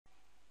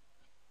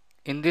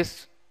In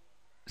this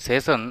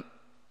session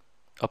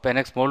of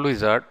NX Mold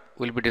Wizard,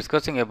 we'll be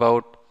discussing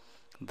about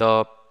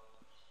the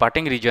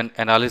parting region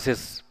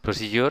analysis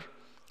procedure,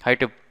 how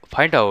to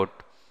find out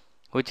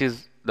which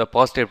is the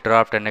positive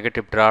draft and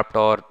negative draft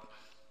or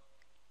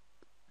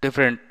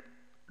different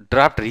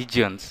draft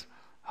regions,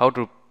 how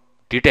to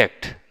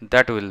detect,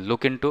 that we'll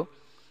look into,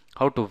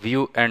 how to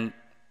view and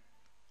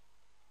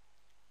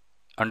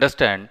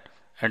understand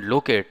and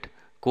locate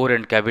core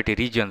and cavity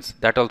regions,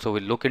 that also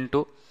we'll look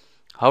into,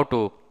 how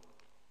to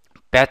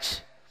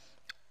patch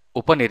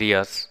open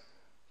areas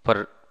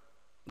for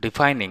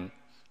defining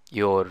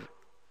your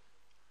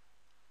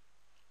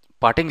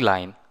parting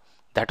line,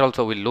 that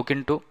also we'll look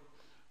into,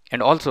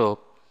 and also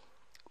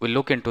we'll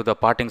look into the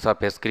parting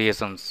surface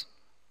creations.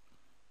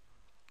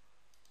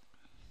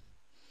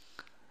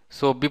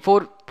 So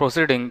before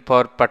proceeding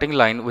for parting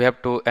line, we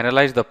have to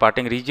analyze the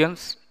parting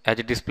regions as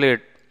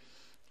displayed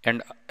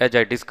and as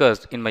I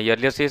discussed in my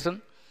earlier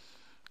session.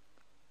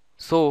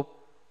 So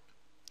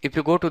if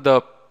you go to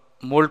the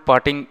mold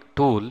parting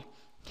tool,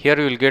 here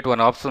you will get one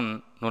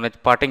option known as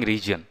parting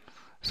region.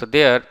 So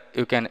there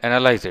you can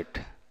analyze it.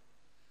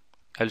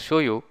 I'll show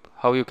you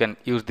how you can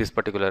use these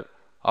particular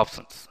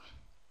options.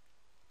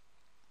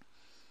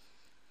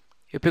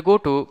 If you go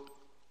to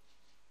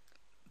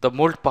the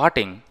mold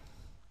parting,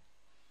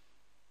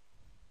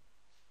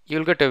 you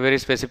will get a very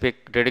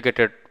specific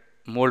dedicated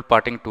mold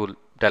parting tool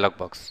dialog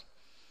box.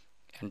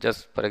 And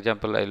just for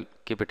example, I'll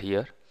keep it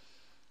here.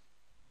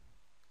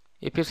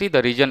 If you see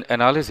the region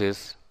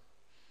analysis,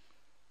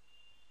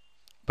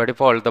 by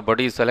default the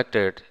body is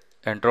selected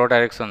and draw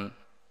direction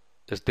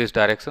is this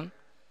direction.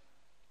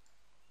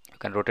 You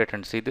can rotate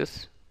and see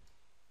this.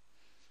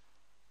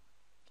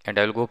 And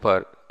I will go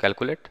for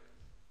calculate.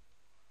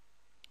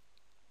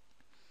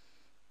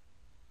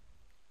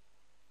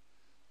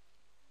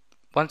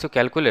 Once you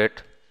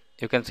calculate,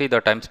 you can see the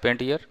time spent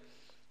here,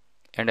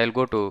 and I'll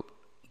go to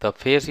the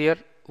phase here,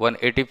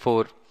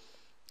 184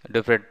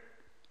 different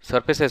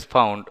surfaces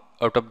found.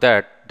 Out of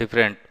that,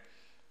 different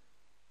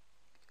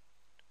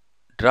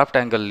draft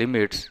angle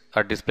limits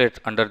are displayed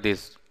under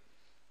this,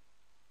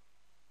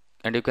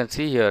 and you can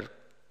see here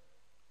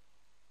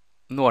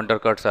no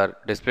undercuts are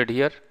displayed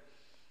here.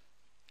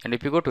 And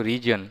if you go to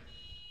region,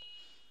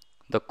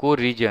 the core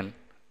region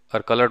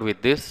are colored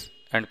with this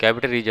and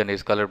cavity region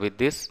is colored with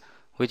this,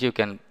 which you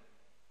can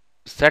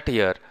set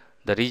here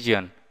the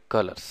region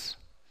colors.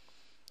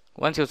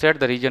 Once you set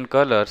the region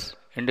colors,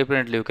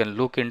 independently you can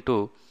look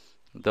into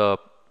the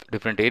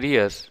different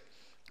areas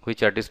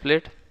which are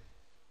displayed,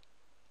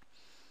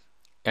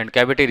 and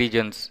cavity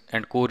regions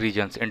and core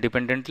regions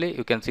independently.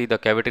 You can see the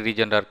cavity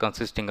region are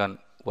consisting on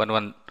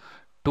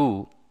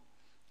 112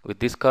 with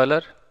this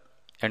color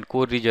and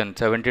core region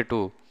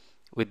 72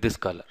 with this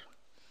color.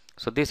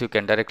 So this you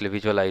can directly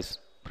visualize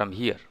from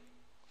here.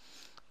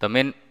 The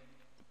main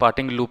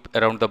parting loop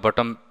around the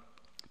bottom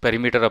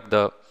perimeter of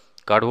the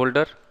card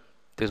holder,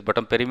 this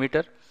bottom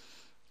perimeter,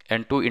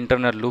 and two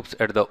internal loops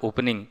at the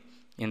opening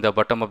in the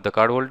bottom of the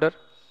card holder,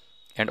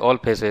 and all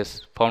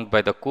faces found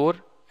by the core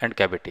and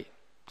cavity.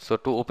 So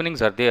two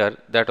openings are there,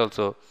 that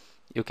also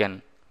you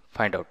can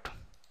find out.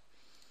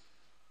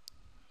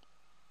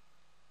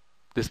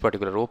 This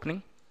particular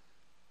opening,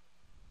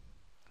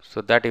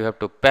 so that you have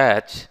to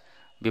patch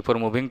before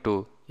moving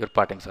to your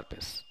parting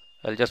surface.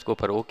 I'll just go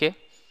for OK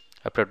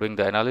after doing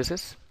the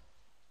analysis.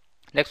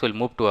 Next we'll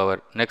move to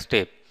our next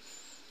step.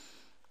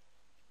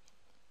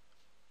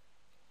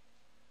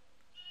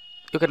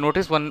 You can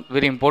notice one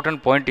very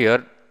important point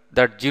here,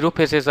 that zero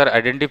faces are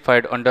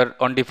identified under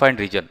undefined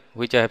region,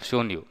 which I have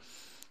shown you.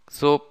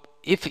 So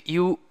if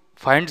you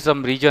find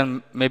some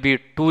region, maybe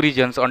two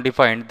regions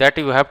undefined, that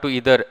you have to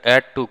either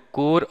add to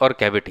core or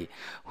cavity,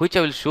 which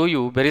I will show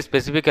you very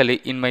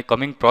specifically in my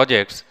coming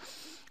projects.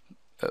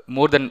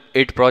 More than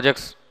 8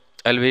 projects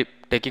I will be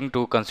taking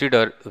to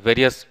consider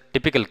various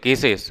typical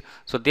cases.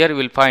 So there you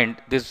will find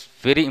this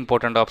very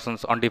important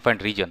options,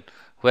 undefined region,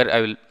 where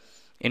I will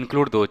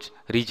include those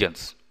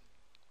regions.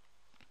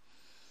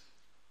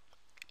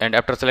 And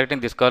after selecting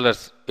these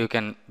colors, you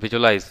can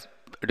visualize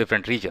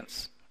different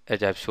regions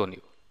as I have shown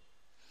you.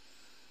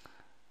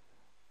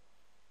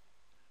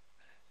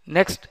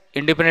 Next,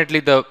 independently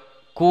the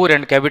core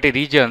and cavity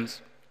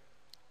regions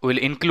will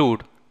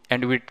include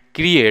and we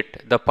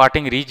create the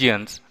parting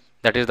regions,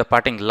 that is the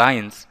parting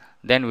lines.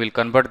 Then we'll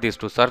convert this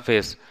to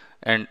surface,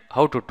 and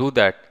how to do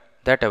that,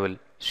 I will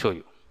show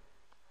you.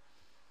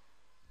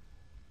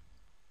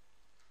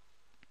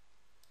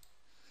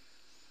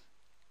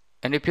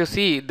 And if you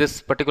see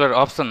this particular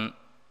option,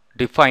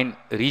 define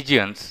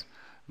regions,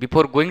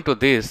 before going to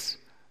this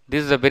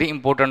is a very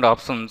important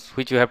options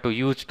which you have to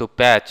use to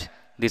patch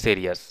these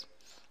areas.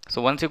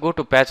 So once you go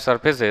to patch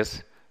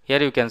surfaces, here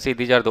you can see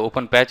these are the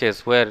open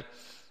patches where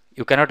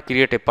you cannot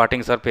create a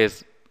parting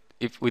surface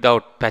if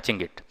without patching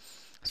it.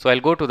 So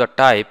I'll go to the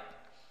type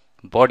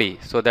body,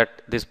 so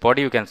that this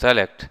body you can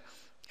select,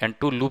 and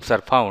two loops are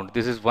found.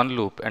 This is one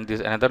loop and this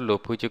another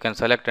loop, which you can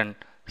select and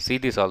see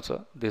this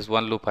also. This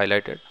one loop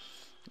highlighted,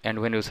 and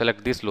when you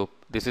select this loop,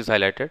 this is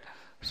highlighted.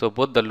 So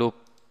both the loop,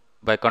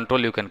 by control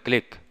you can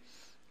click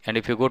and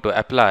if you go to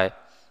apply,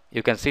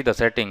 you can see the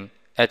setting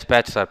edge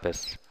patch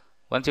surface.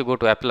 Once you go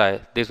to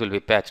apply, this will be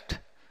patched,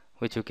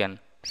 which you can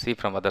see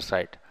from other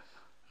side.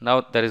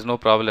 Now there is no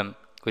problem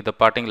with the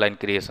parting line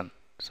creation,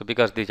 so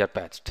because these are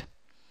patched.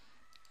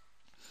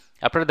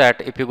 After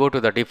that, if you go to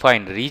the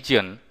define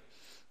region,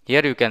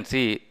 here you can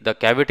see the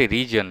cavity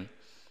region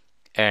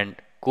and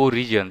core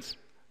regions,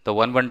 the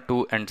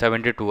 112 and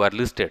 72 are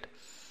listed,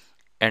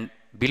 and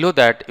below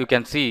that you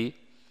can see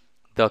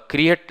the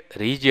create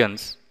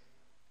regions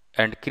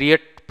and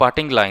create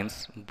parting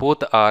lines,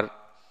 both are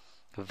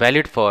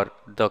valid for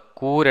the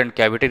core and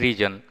cavity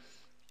region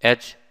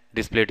edge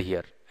displayed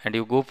here, and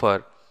you go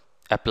for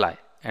apply,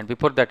 and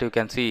before that you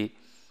can see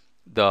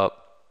the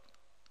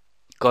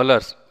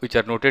colors which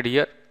are noted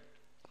here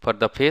for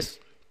the face.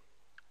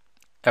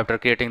 After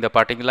creating the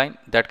parting line,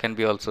 that can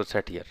be also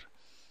set here.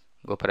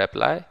 Go for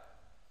apply,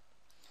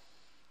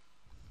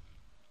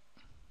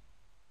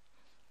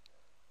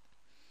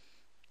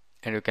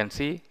 and you can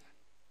see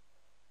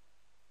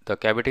the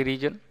cavity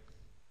region.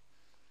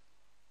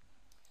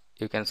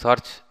 You can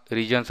search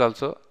regions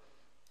also.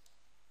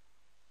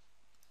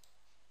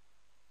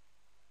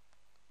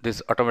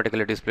 This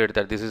automatically displayed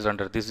that this is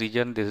under this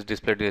region, this is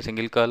displayed in a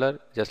single color.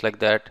 Just like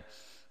that,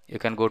 you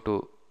can go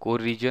to core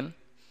region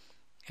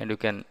and you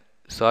can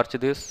search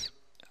this,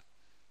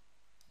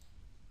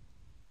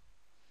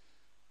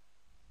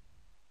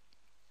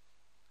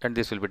 and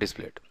this will be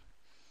displayed.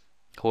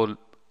 Whole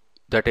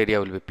that area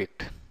will be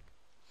picked.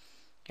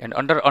 And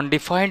under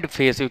undefined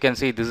face, you can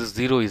see this is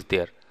 0 is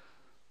there.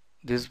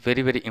 This is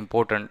very, very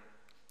important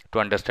to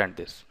understand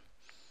this.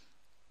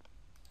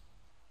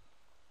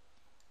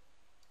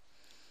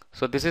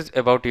 So this is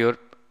about your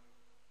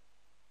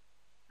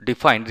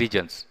defined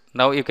regions.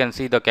 Now you can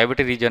see the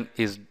cavity region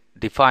is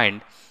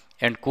defined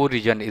and core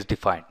region is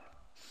defined.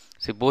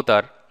 See, both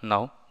are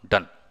now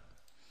done.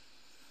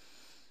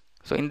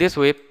 So in this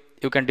way,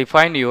 you can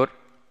define your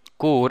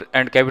core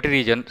and cavity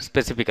region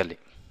specifically.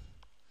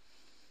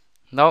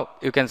 Now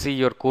you can see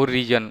your core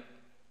region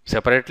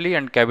separately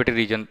and cavity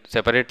region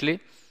separately,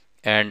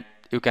 and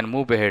you can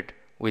move ahead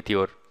with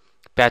your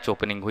patch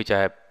opening which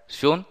I have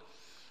shown.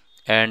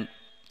 And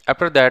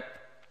after that,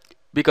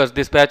 because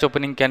this patch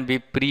opening can be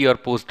pre or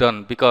post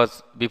done,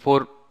 because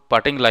before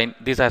parting line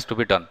this has to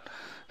be done.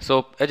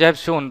 So as I have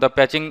shown the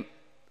patching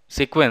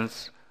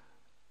sequence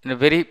in a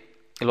very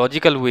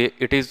logical way,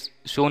 it is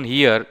shown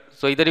here.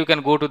 So either you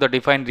can go to the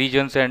defined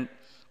regions and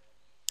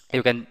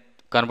you can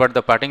convert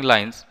the parting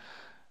lines,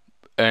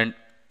 and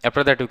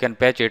after that you can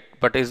patch it,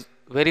 but is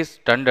very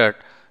standard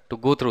to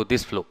go through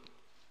this flow.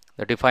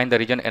 Define the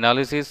region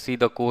analysis, see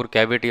the core,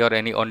 cavity or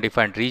any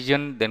undefined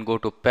region, then go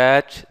to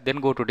patch, then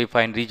go to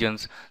define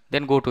regions,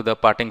 then go to the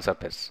parting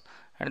surface,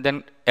 and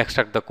then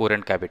extract the core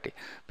and cavity,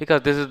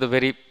 because this is the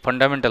very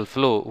fundamental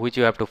flow which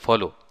you have to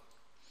follow.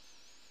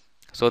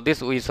 So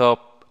this we saw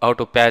how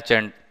to patch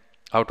and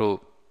how to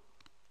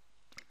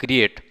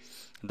create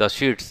the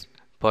sheets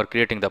for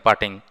creating the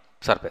parting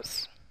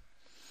surface.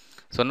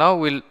 So now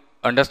we'll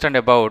understand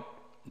about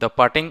the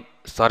parting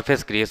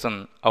surface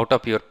creation out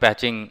of your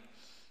patching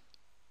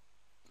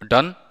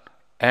done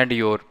and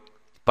your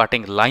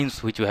parting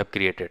lines which you have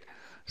created.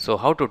 So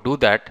how to do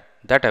that,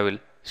 I will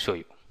show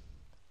you.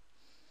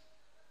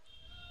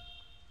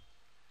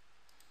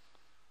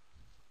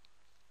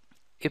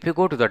 If you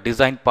go to the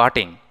design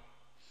parting,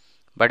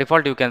 by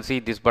default you can see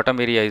this bottom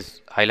area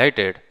is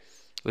highlighted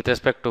with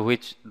respect to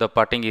which the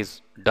parting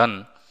is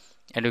done,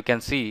 and you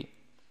can see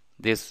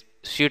this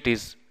sheet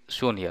is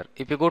shown here.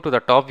 If you go to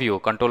the top view,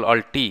 Control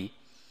Alt T,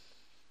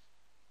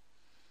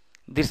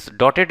 this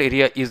dotted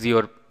area is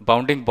your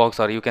bounding box,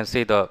 or you can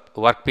say the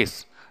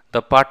workpiece.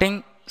 The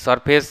parting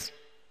surface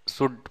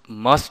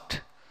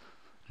must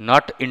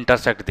not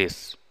intersect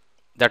this.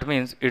 That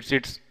means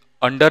it's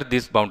under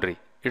this boundary.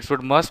 It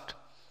must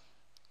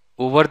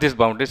over this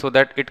boundary, so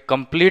that it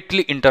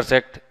completely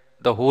intersect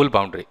the whole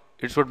boundary.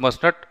 It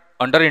must not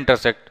under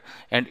intersect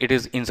and it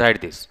is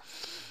inside this.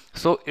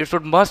 So it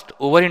must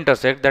over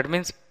intersect. That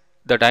means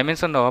the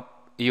dimension of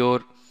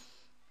your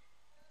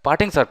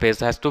parting surface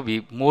has to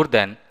be more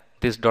than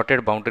this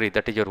dotted boundary,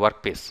 that is your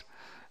workpiece.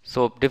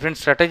 So different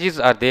strategies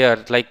are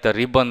there, like the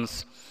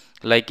ribbons,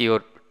 like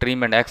your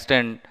trim and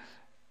extend,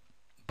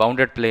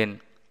 bounded plane,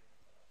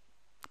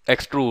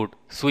 extrude,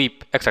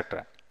 sweep,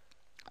 etc.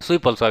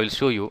 Sweep also I will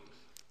show you,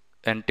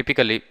 and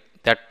typically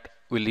that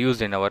will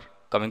use in our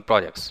coming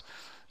projects.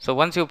 So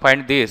once you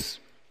find this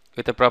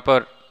with a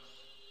proper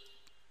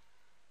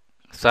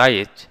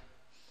size,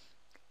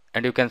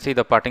 and you can see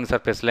the parting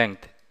surface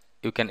length,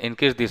 you can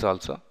increase this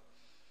also.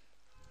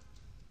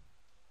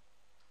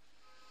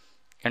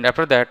 And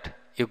after that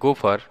you go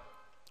for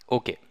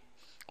OK.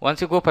 Once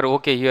you go for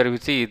OK, here you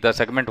see the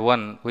segment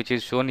 1 which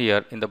is shown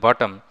here in the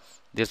bottom,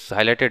 this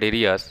highlighted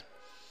areas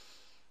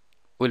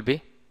will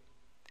be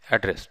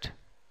addressed.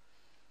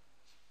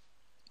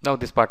 Now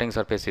this parting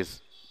surface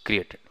is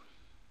created.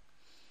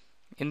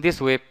 In this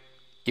way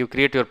you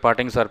create your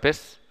parting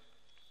surface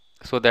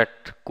so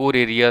that core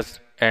areas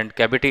and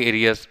cavity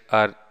areas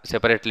are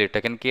separately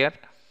taken care.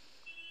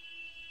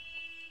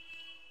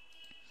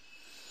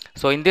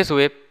 So in this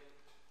way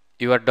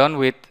you are done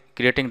with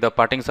creating the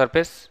parting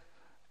surface,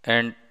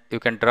 and you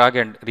can drag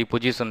and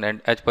reposition,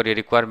 and as per your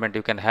requirement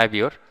you can have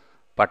your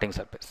parting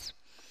surface.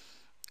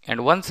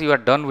 And once you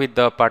are done with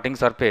the parting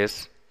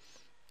surface,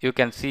 you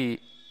can see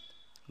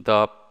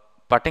the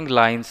parting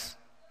lines,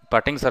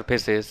 parting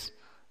surfaces,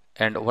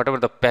 and whatever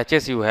the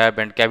patches you have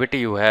and cavity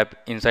you have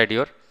inside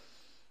your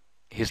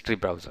history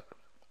browser.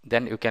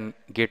 Then you can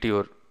get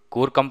your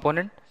core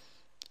component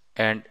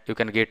and you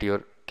can get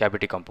your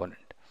cavity component.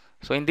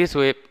 So in this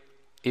way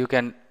you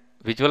can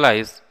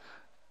visualize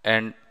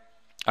and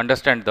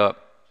understand the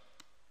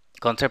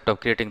concept of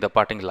creating the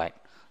parting line.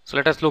 So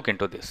let us look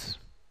into this.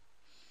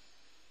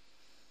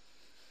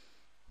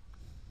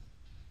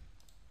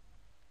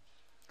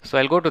 So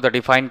I'll go to the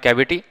define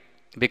cavity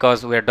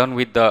because we are done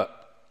with the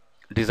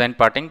design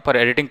parting. For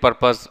editing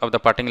purpose of the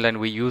parting line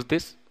we use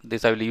this.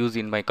 This I will use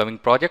in my coming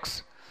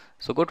projects.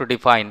 So go to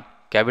define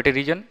cavity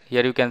region.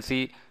 Here you can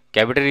see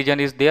cavity region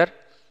is there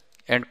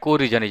and core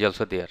region is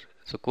also there.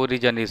 So core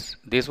region is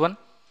this one,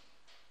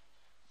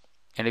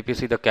 and if you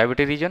see the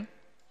cavity region,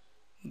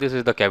 this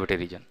is the cavity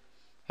region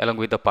along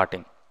with the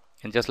parting,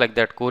 and just like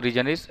that core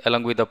region is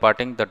along with the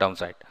parting the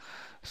downside.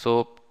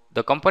 So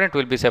the component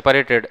will be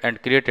separated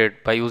and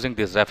created by using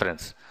this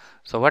reference.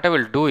 So what I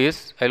will do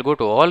is I will go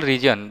to all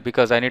region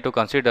because I need to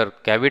consider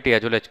cavity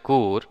as well as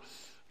core,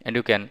 and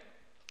you can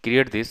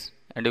create this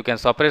and you can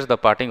suppress the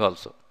parting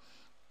also.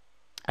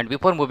 And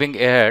before moving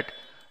ahead,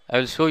 I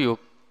will show you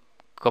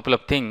couple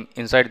of things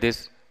inside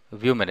this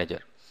view manager.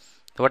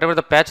 So whatever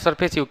the patch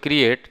surface you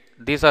create,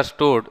 these are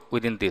stored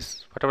within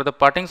this. Whatever the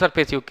parting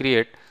surface you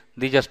create,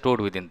 these are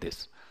stored within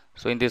this.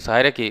 So in this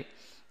hierarchy,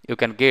 you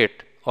can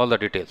get all the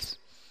details.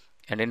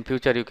 And in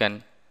future, you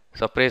can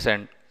suppress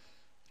and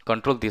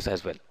control this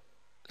as well.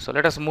 So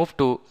let us move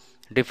to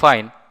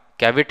define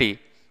cavity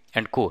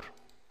and core.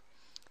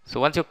 So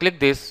once you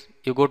click this,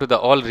 you go to the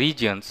all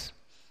regions.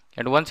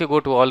 And once you go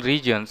to all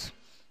regions,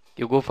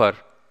 you go for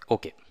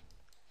OK.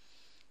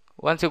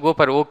 Once you go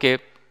for OK,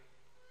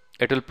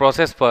 it will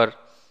process for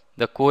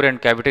the core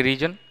and cavity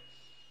region,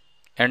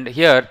 and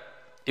here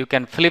you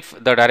can flip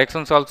the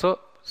directions also.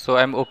 So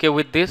I am OK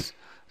with this.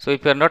 So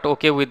if you are not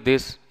OK with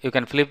this, you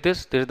can flip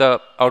this. This is the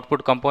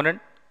output component,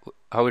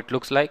 how it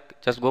looks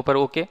like. Just go for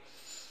OK.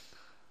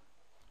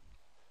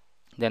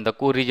 Then the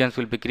core regions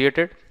will be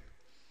created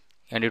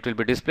and it will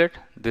be displayed.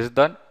 This is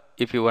done.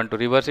 If you want to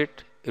reverse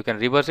it, you can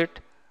reverse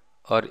it,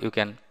 or you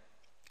can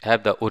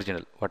have the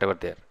original whatever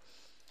there.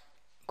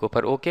 Go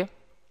for OK,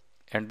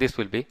 and this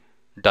will be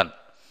done.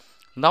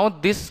 Now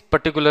this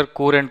particular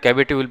core and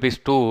cavity will be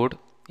stored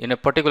in a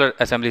particular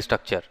assembly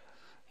structure.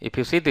 If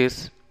you see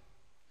this,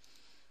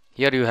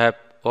 here you have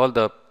all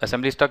the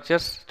assembly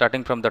structures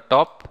starting from the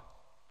top,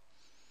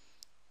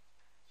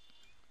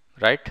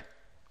 right?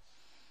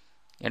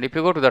 And if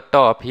you go to the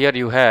top, here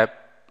you have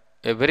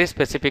a very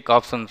specific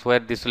options where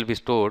this will be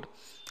stored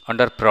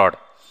under prod.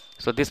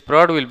 So this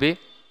prod will be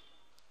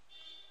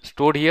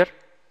stored here.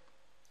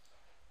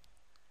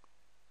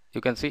 You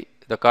can see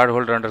the card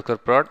holder underscore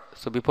prod.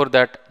 So before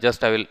that,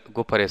 just I will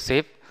go for a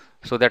save,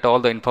 so that all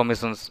the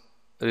informations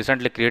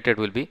recently created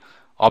will be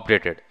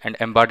updated and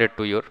embedded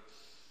to your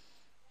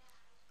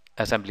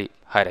assembly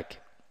hierarchy.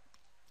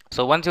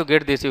 So once you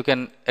get this, you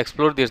can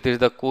explore this. This is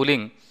the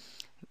cooling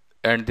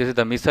and this is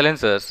the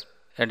miscellaneous,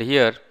 and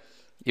here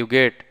you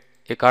get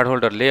a card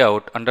holder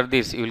layout. Under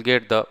this you will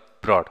get the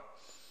prod.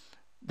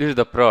 This is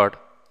the prod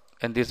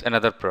and this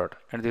another prod,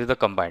 and this is the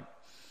combined.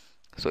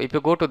 So if you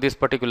go to this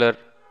particular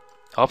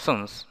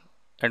options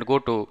and go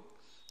to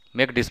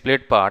make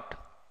displayed part,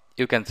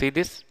 you can see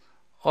this,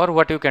 or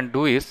what you can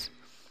do is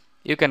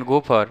you can go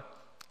for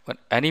an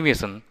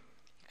animation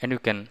and you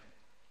can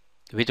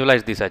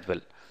visualize this as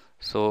well.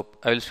 So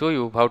I will show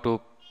you how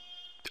to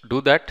do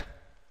that.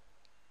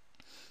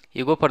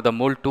 You go for the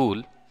mold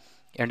tool,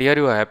 and here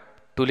you have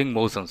tooling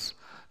motions.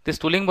 This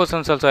tooling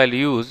motions also I will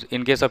use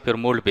in case of your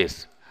mold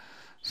base.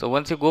 So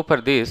once you go for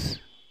this,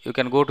 you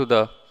can go to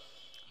the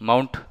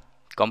mount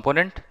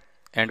component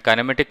and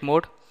kinematic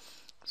mode.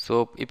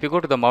 So if you go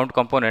to the mount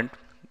component,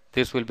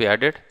 this will be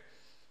added,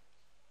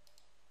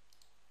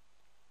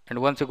 and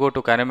once you go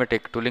to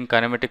kinematic tooling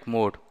kinematic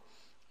mode,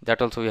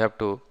 that also you have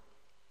to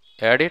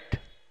add it.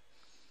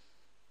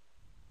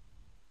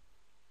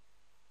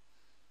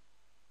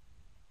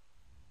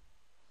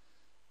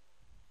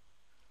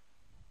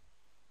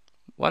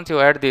 Once you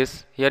add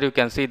this, here you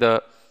can see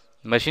the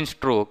machine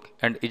stroke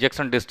and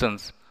ejection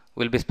distance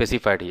will be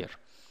specified here,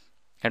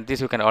 and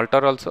this you can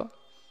alter also.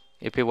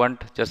 If you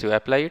want, just you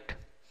apply it,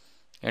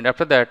 and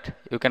after that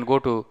you can go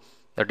to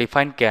the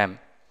define cam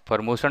for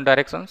motion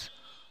directions.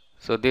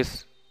 So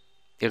this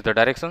is the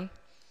direction.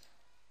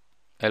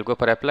 I'll go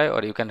for apply,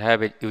 or you can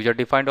have it user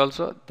defined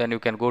also. Then you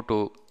can go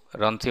to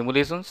run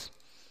simulations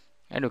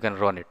and you can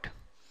run it.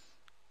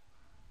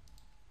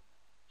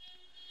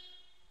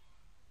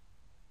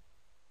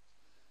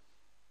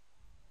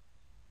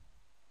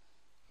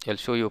 I'll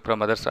show you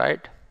from other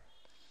side.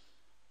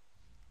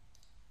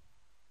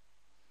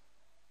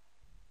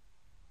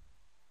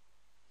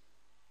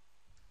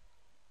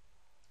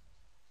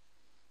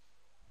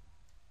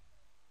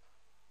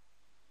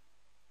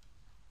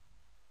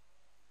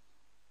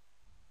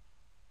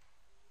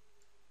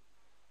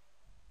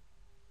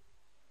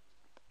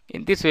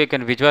 In this way you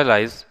can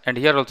visualize, and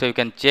here also you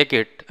can check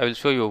it. I will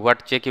show you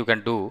what check you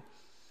can do.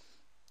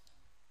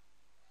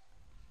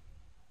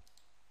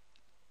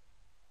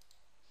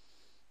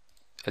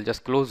 I'll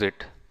just close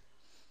it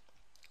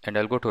and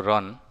I'll go to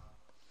run.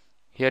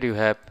 Here you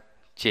have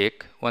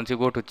check. Once you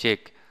go to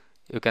check,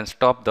 you can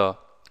stop the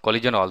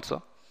collision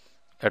also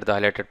at the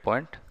highlighted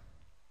point.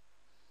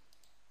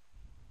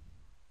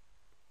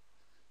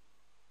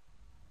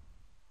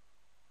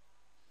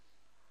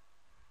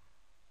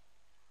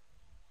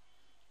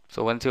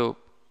 So once you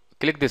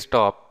click this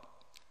stop,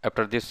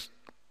 after this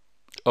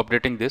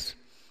updating this,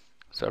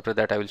 so after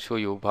that I will show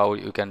you how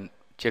you can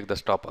check the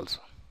stop also.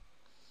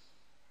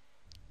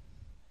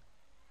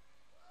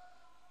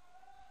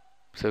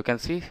 So you can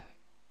see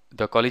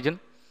the collision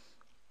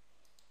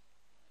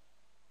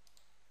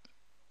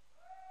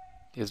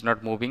is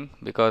not moving,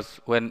 because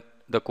when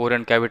the core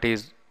and cavity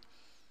is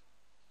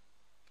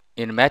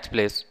in match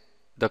place,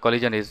 the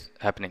collision is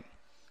happening.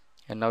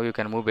 And now you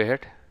can move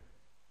ahead.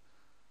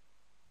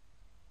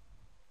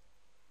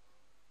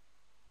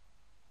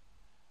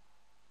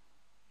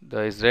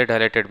 The is red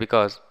highlighted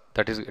because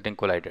that is getting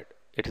collided.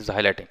 It is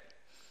highlighting.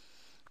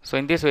 So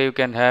in this way you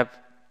can have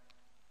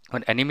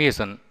an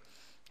animation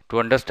to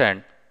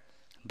understand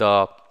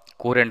the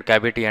core and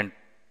cavity and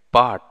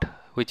part,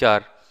 which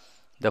are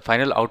the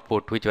final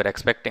output which you are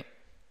expecting.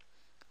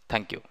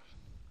 Thank you.